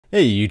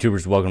Hey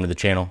YouTubers, welcome to the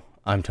channel.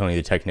 I'm Tony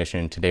the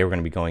Technician. Today we're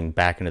going to be going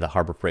back into the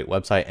Harbor Freight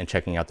website and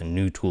checking out the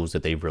new tools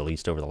that they've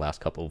released over the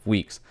last couple of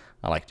weeks.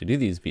 I like to do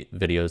these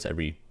videos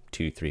every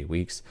 2-3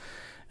 weeks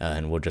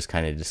and we'll just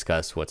kind of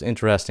discuss what's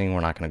interesting. We're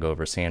not going to go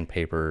over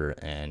sandpaper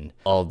and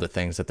all of the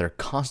things that they're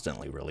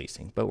constantly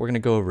releasing, but we're going to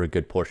go over a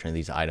good portion of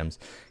these items,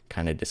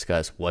 kind of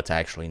discuss what's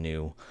actually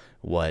new,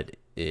 what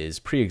is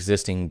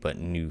pre-existing but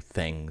new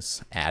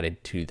things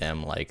added to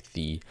them, like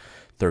the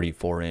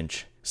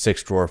 34-inch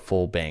 6-drawer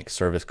full bank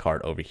service cart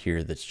over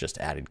here that's just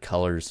added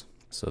colors.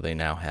 So they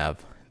now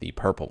have the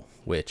purple,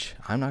 which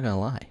I'm not gonna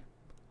lie,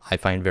 I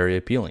find very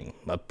appealing.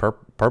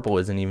 Purple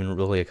isn't even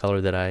really a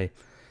color that I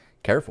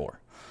care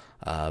for,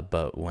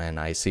 but when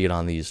I see it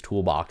on these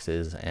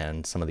toolboxes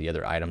and some of the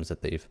other items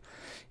that they've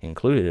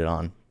included it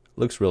on, it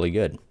looks really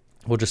good.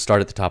 We'll just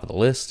start at the top of the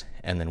list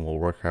and then we'll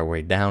work our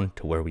way down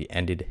to where we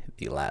ended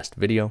the last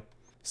video.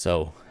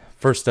 So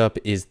first up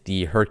is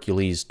the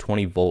Hercules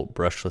 20-volt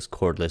brushless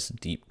cordless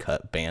deep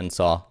cut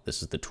bandsaw.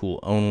 This is the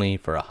tool only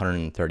for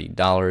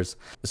 $130.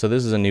 So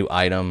this is a new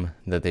item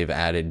that they've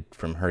added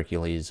from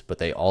Hercules, but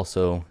they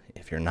also,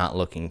 if you're not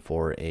looking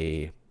for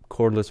a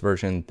cordless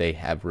version, they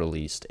have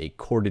released a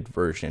corded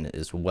version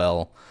as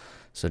well.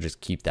 So just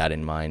keep that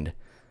in mind.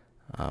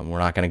 We're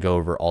not going to go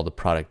over all the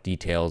product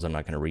details. I'm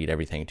not going to read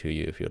everything to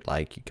you. If you'd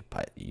like,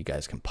 you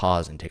guys can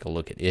pause and take a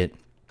look at it.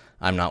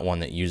 I'm not one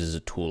that uses a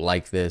tool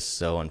like this,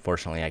 so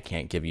unfortunately I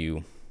can't give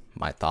you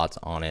my thoughts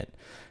on it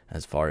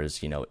as far as,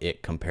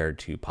 it compared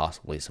to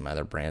possibly some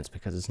other brands,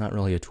 because it's not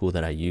really a tool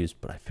that I use,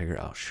 but I figure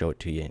I'll show it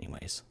to you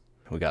anyways.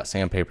 We got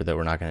sandpaper that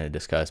we're not going to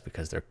discuss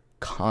because they're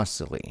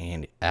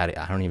constantly adding.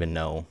 I don't even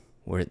know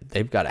where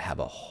they've got to have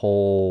a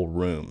whole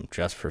room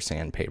just for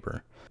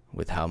sandpaper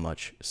with how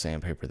much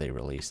sandpaper they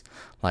release.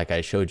 Like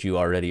I showed you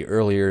already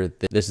earlier,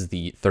 this is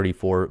the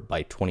 34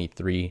 by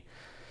 23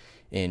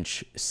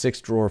 inch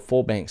 6-drawer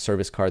full bank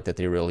service cart that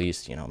they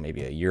released,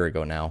 maybe a year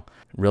ago now.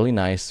 Really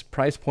nice.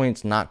 Price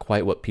point's not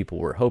quite what people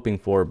were hoping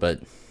for,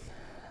 but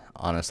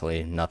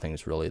honestly,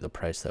 nothing's really the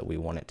price that we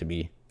want it to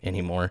be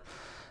anymore.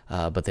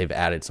 But they've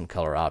added some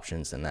color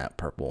options, and that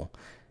purple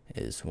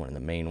is one of the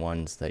main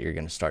ones that you're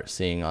going to start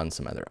seeing on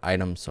some other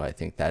items. So I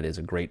think that is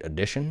a great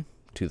addition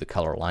to the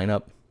color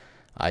lineup.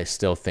 I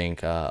still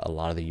think a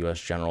lot of the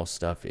US General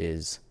stuff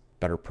is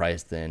better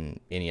priced than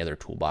any other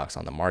toolbox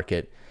on the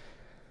market.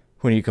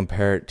 When you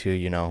compare it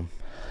to,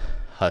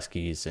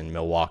 Huskies and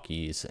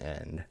Milwaukees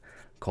and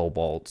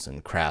Cobalts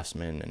and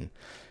Craftsman, and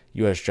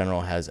US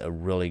General has a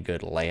really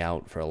good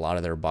layout for a lot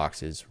of their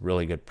boxes,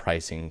 really good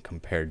pricing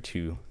compared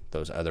to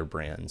those other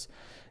brands.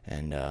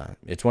 And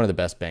it's one of the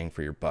best bang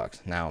for your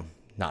bucks. Now,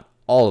 not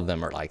all of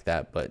them are like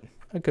that, but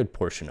a good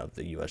portion of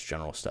the US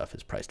General stuff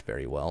is priced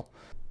very well.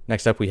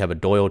 Next up, we have a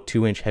Doyle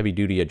 2-inch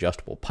heavy-duty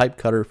adjustable pipe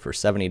cutter for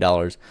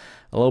 $70.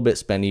 A little bit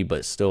spendy,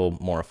 but still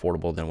more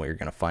affordable than what you're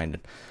going to find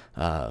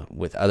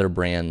with other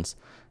brands.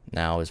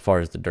 Now, as far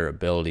as the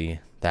durability,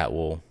 that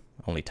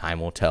only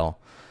time will tell.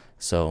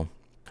 So,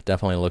 it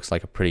definitely looks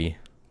like a pretty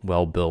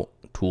well-built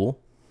tool.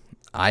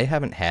 I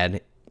haven't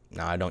had,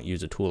 now I don't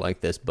use a tool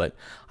like this, but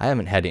I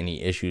haven't had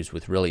any issues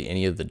with really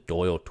any of the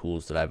Doyle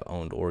tools that I've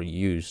owned or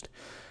used.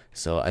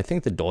 So, I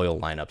think the Doyle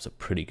lineup's a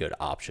pretty good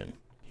option.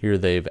 Here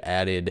they've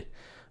added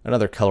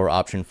another color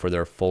option for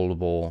their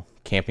foldable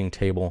camping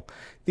table.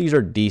 These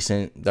are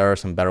decent. There are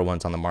some better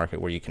ones on the market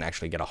where you can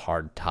actually get a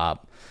hard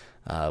top,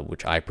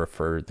 which I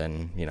prefer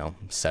than,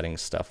 setting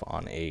stuff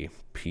on a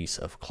piece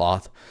of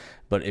cloth.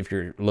 But if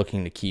you're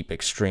looking to keep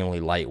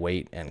extremely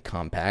lightweight and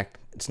compact,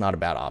 it's not a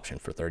bad option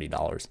for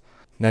 $30.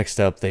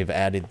 Next up, they've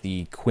added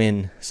the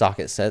Quinn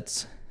socket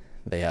sets.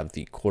 They have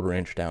the 1/4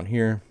 inch down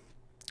here,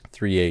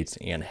 3/8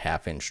 and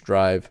 1/2 inch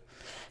drive.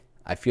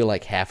 I feel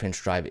like 1/2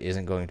 inch drive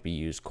isn't going to be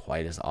used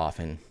quite as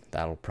often.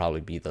 That'll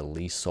probably be the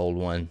least sold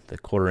one. The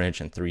 1/4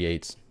 inch and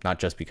 3/8, not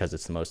just because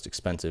it's the most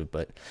expensive,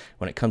 but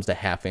when it comes to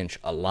 1/2 inch,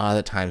 a lot of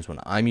the times when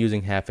I'm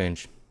using 1/2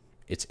 inch,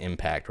 it's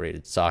impact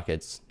rated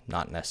sockets,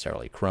 not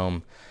necessarily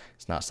chrome.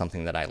 It's not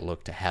something that I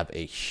look to have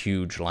a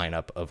huge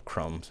lineup of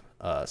chrome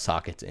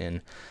sockets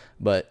in,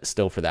 but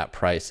still for that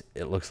price,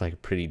 it looks like a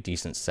pretty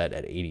decent set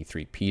at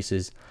 83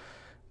 pieces.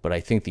 But I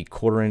think the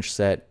 1/4 inch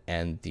set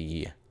and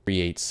the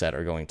 3/8 set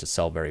are going to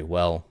sell very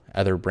well.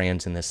 Other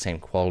brands in this same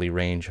quality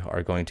range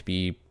are going to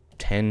be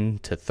 $10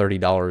 to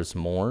 $30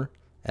 more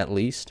at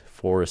least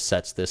for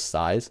sets this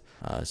size.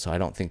 So I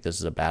don't think this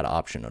is a bad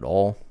option at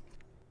all.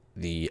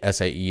 The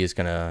SAE is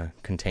going to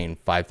contain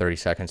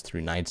 5/32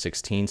 through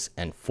 9/16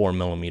 and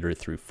 4mm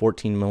through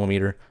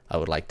 14mm. I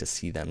would like to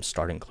see them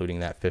start including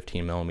that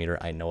 15mm.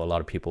 I know a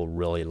lot of people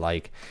really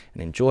like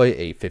and enjoy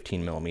a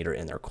 15mm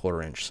in their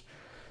 1/4 inch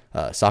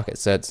socket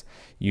sets.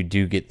 You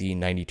do get the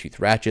 90-tooth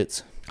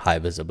ratchets, high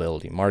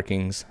visibility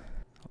markings.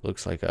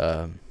 Looks like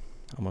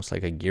almost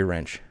like a gear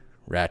wrench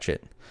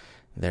ratchet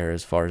there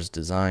as far as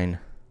design.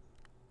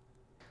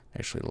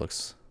 Actually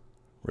looks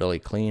really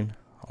clean,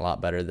 a lot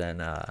better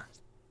than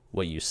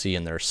what you see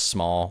in their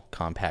small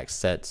compact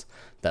sets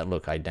that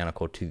look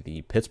identical to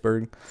the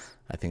Pittsburgh.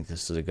 I think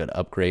this is a good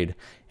upgrade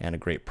and a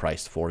great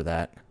price for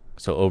that.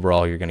 So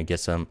overall, you're going to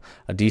get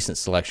a decent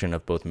selection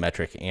of both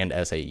metric and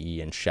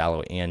SAE and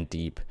shallow and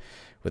deep,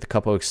 with a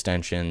couple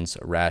extensions,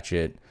 a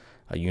ratchet,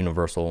 a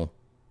universal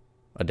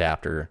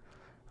adapter,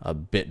 a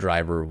bit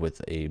driver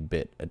with a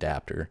bit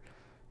adapter,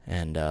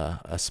 and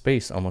a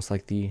space almost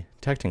like the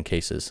Tecton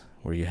cases,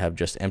 where you have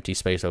just empty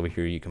space over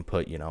here. You can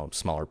put,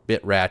 smaller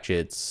bit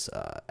ratchets,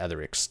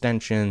 other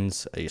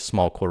extensions, a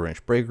small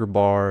 1/4-inch breaker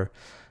bar,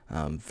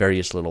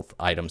 various little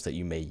items that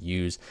you may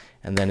use,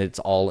 and then it's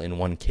all in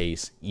one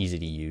case, easy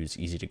to use,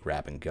 easy to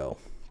grab and go.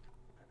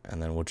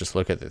 And then we'll just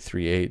look at the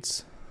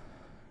 3/8,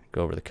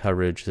 go over the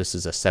coverage. This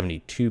is a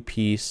 72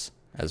 piece.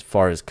 As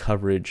far as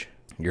coverage,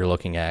 you're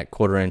looking at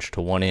 1/4-inch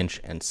to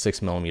 1-inch and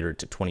 6mm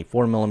to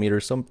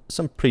 24mm, so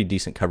some pretty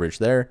decent coverage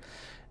there.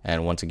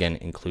 And once again,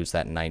 includes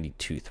that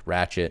 90-tooth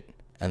ratchet.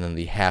 And then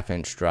the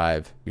 1/2-inch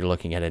drive, you're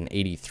looking at an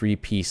 83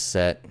 piece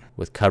set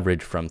with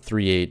coverage from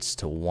 3/8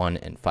 to 1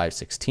 and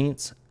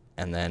 5/16.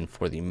 And then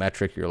for the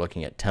metric, you're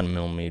looking at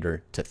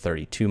 10mm to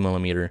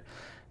 32mm.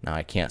 Now,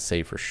 I can't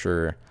say for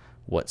sure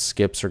what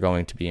skips are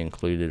going to be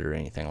included or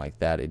anything like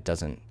that. It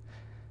doesn't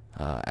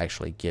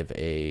actually give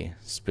a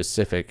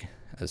specific,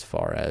 as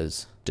far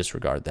as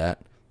disregard that.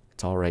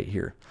 It's all right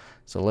here.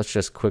 So let's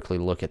just quickly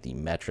look at the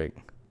metric.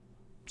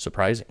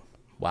 Surprising.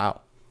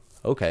 Wow.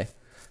 Okay.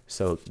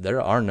 So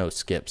there are no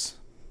skips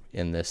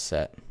in this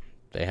set.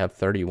 They have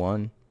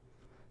 31,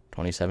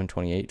 27,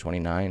 28,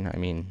 29. I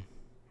mean,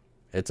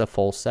 it's a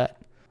full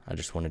set. I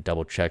just want to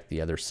double check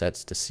the other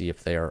sets to see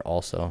if they are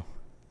also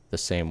the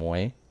same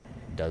way.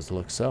 It does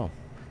look so.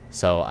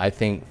 So I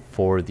think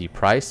for the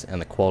price and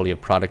the quality of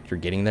product you're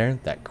getting there,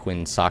 that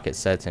Quinn socket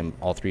sets and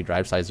all 3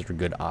 drive sizes are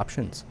good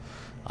options.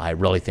 I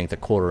really think the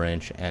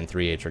 1/4-inch and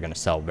 3/8 are going to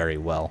sell very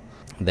well.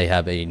 They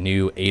have a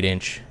new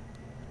 8-inch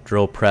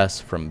drill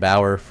press from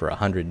Bauer for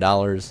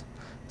 $100.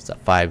 It's a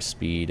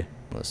 5-speed.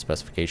 The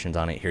specifications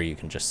on it here, you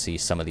can just see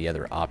some of the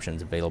other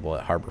options available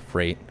at Harbor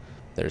Freight.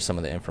 There's some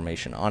of the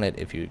information on it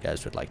if you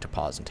guys would like to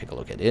pause and take a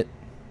look at it.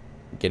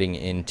 Getting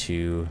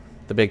into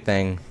the big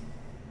thing,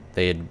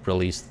 they had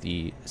released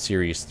the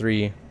Series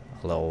 3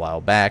 a little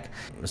while back,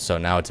 so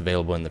now it's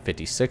available in the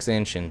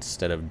 56-inch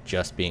instead of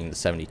just being the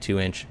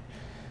 72-inch.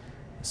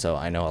 So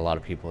I know a lot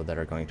of people that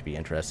are going to be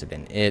interested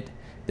in it.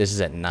 This is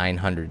at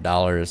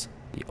 $900,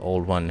 the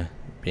old one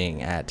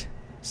being at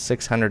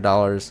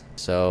 $600,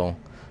 so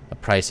a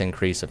price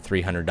increase of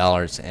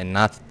 $300, and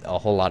not a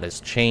whole lot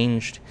has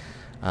changed.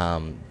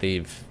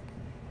 They've,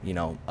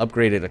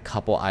 upgraded a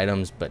couple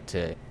items, but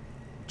to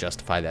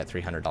justify that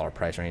 $300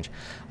 price range,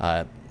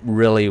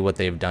 really what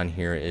they've done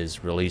here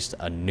is released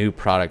a new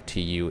product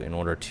to you in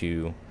order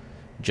to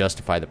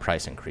justify the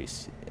price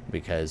increase.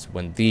 Because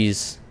when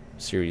these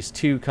Series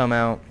 2 come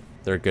out,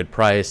 they're good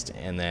priced,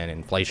 and then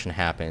inflation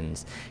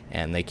happens,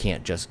 and they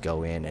can't just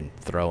go in and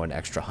throw an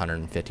extra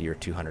 $150 or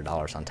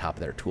 $200 on top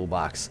of their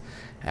toolbox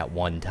at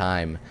one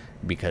time,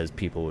 because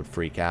people would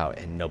freak out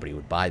and nobody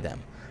would buy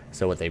them.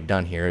 So what they've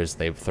done here is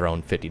they've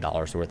thrown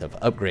 $50 worth of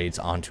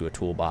upgrades onto a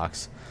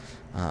toolbox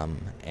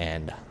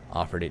and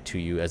offered it to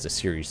you as a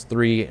Series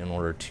 3 in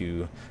order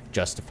to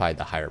justify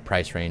the higher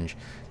price range.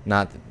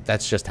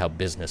 That's just how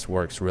business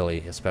works, really,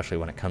 especially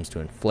when it comes to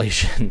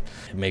inflation.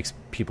 It makes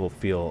people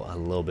feel a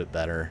little bit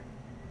better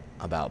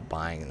about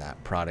buying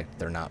that product.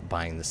 They're not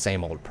buying the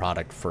same old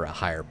product for a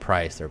higher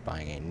price. They're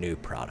buying a new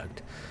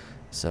product.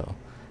 So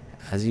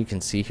as you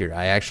can see here,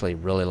 I actually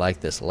really like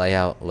this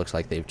layout. It looks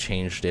like they've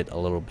changed it a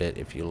little bit.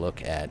 If you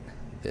look at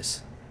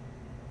this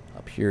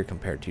up here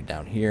compared to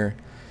down here,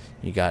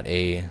 you got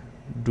a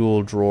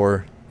dual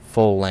drawer,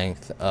 full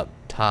length up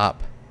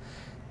top.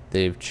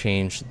 They've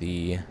changed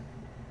the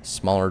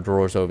smaller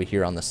drawers over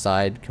here on the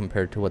side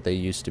compared to what they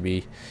used to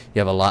be. You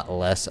have a lot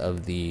less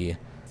of the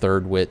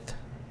 1/3 width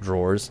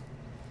drawers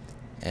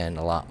and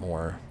a lot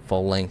more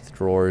full length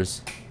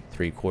drawers,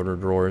 3/4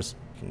 drawers.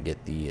 You can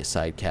get the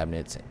side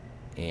cabinets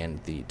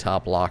and the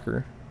top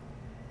locker,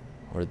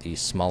 or the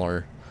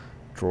smaller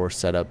drawer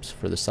setups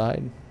for the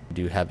side. You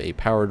do have a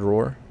power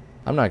drawer.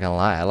 I'm not gonna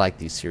lie, I like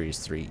these Series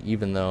 3,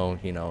 even though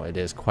it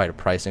is quite a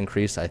price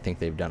increase. I think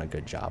they've done a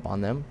good job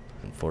on them.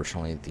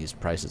 Unfortunately, these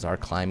prices are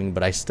climbing,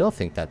 but I still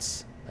think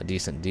that's a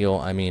decent deal.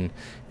 I mean,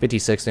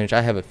 56-inch,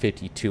 I have a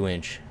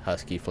 52-inch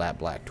Husky flat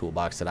black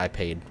toolbox that I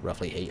paid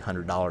roughly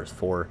 $800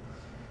 for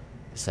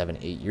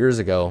 7-8 years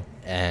ago.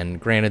 And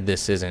granted,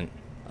 this isn't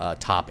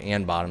top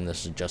and bottom,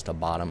 this is just a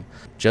bottom.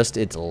 Just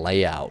its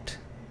layout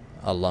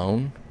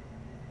alone,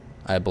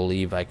 I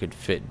believe I could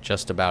fit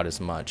just about as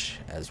much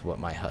as what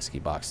my Husky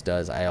box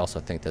does. I also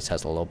think this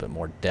has a little bit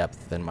more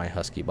depth than my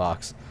Husky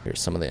box.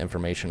 Here's some of the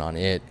information on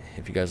it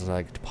if you guys would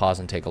like to pause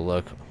and take a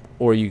look,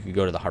 or you could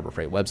go to the Harbor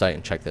Freight website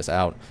and check this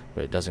out.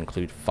 But it does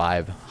include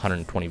 5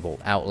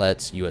 120-volt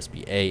outlets,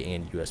 USB-A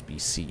and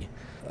USB-C.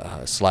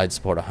 Slides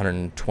support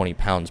 120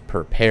 pounds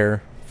per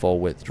pair, full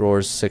width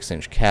drawers,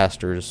 6-inch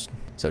casters.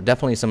 So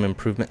definitely some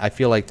improvement. I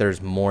feel like there's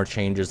more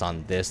changes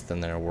on this than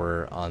there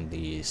were on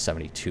the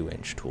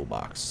 72-inch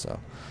toolbox. So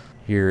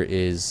here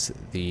is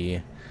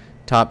the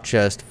top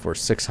chest for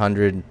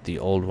 $600. The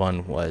old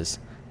one was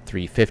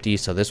 $350,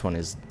 so this one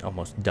is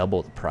almost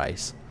double the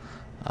price.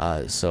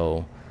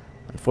 So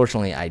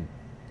Unfortunately,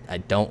 I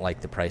don't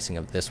like the pricing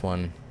of this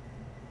one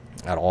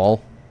at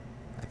all.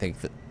 I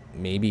think that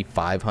maybe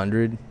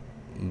 500,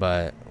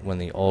 but when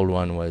the old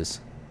one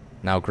was,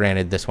 now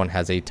granted this one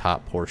has a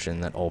top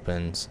portion that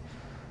opens,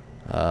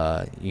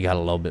 you got a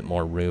little bit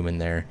more room in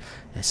there.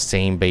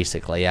 Same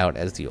basic layout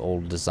as the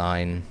old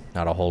design,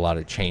 not a whole lot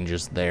of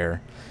changes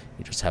there.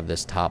 You just have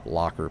this top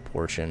locker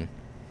portion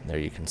there,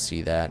 you can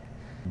see that.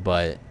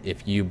 But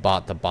if you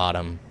bought the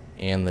bottom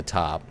and the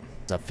top,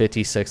 it's a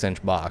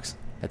 56-inch box,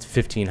 that's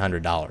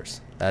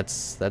 $1,500.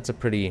 That's a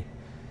pretty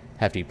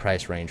hefty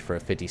price range for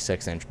a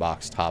 56-inch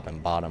box, top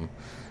and bottom.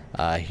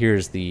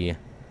 Here's the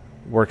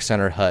work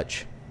center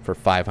hutch for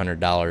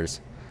 $500.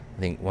 I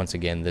think once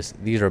again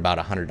these are about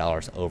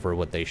 $100 over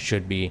what they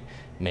should be.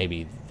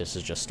 Maybe this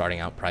is just starting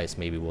out price.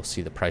 Maybe we'll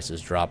see the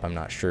prices drop. I'm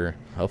not sure.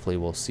 Hopefully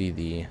we'll see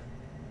the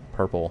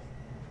purple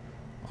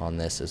on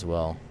this as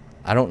well.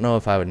 I don't know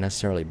if I would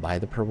necessarily buy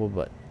the purple,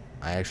 but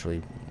I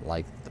actually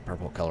like the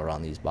purple color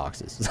on these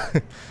boxes.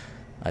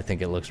 I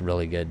think it looks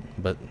really good,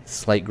 but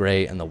slate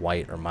gray and the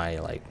white are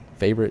my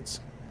favorites.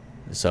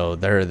 So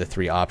there are the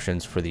three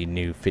options for the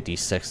new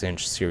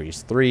 56-inch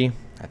Series 3.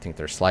 I think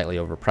they're slightly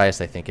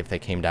overpriced. I think if they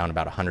came down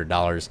about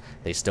 $100,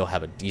 they still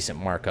have a decent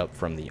markup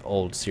from the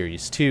old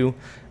Series 2,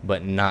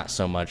 but not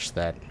so much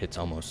that it's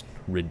almost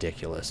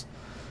ridiculous.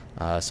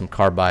 Some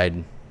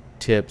carbide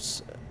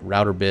tips,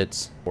 router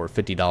bits for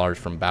 $50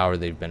 from Bauer.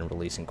 They've been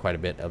releasing quite a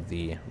bit of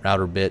the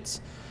router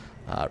bits.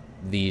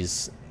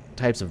 These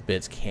types of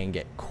bits can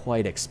get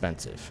quite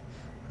expensive.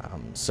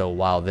 So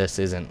while this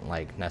isn't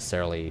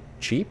necessarily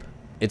cheap,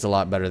 it's a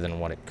lot better than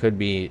what it could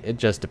be. It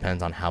just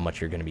depends on how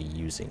much you're going to be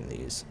using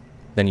these.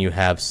 Then you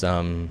have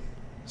some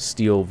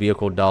steel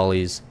vehicle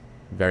dollies,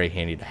 very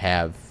handy to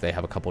have. They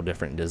have a couple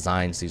different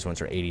designs. These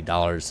ones are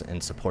 $80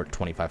 and support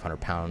 2,500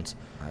 pounds.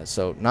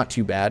 So not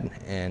too bad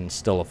and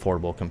still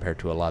affordable compared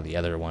to a lot of the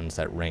other ones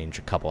that range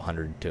a couple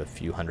hundred to a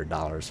few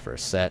 $100s for a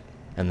set.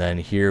 And then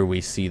here we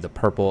see the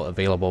purple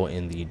available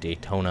in the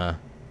Daytona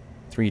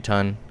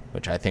 3-ton,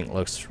 which I think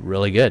looks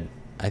really good.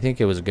 I think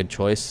it was a good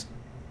choice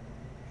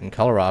in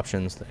color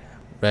options: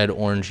 red,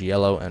 orange,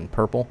 yellow, and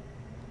purple.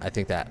 I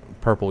think that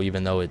purple,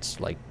 even though it's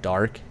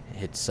dark,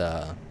 it's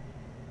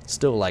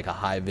still a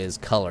high vis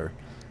color.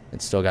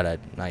 It's still got a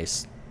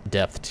nice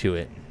depth to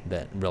it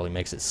that really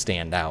makes it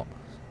stand out.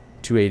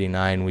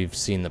 $289. We've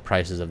seen the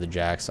prices of the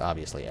jacks.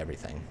 Obviously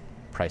everything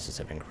prices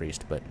have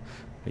increased, but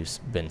we've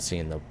been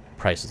seeing the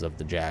prices of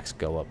the jacks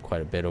go up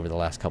quite a bit over the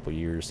last couple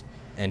years.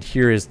 And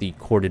here is the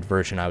corded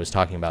version I was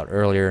talking about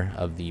earlier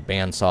of the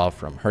bandsaw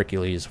from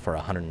Hercules for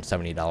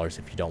 $170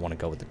 if you don't want to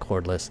go with the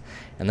cordless.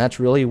 And that's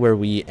really where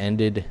we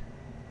ended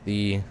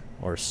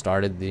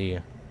started the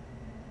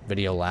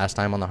video last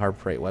time on the Harbor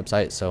Freight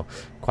website. So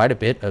quite a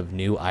bit of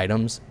new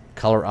items,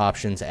 color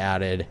options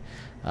added,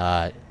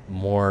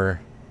 more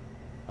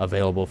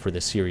available for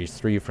the Series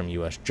 3 from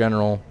US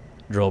General,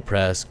 drill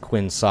press,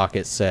 Quinn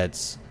socket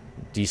sets,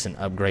 decent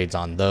upgrades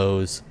on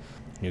those,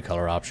 new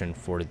color option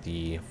for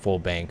the full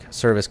bank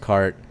service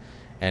cart,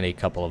 and a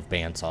couple of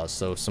bandsaws.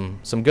 So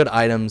some good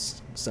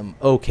items, some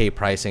okay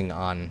pricing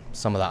on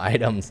some of the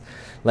items.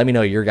 Let me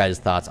know your guys'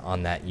 thoughts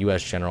on that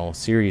US General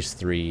Series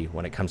 3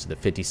 when it comes to the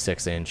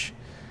 56-inch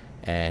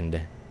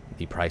and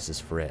the prices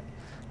for it.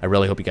 I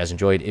really hope you guys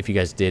enjoyed. If you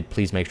guys did,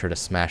 please make sure to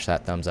smash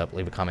that thumbs up.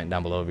 Leave a comment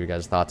down below of your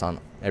guys' thoughts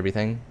on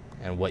everything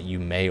and what you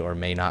may or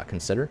may not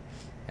consider.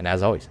 And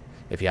as always,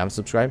 if you haven't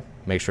subscribed,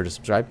 make sure to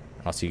subscribe,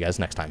 and I'll see you guys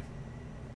next time.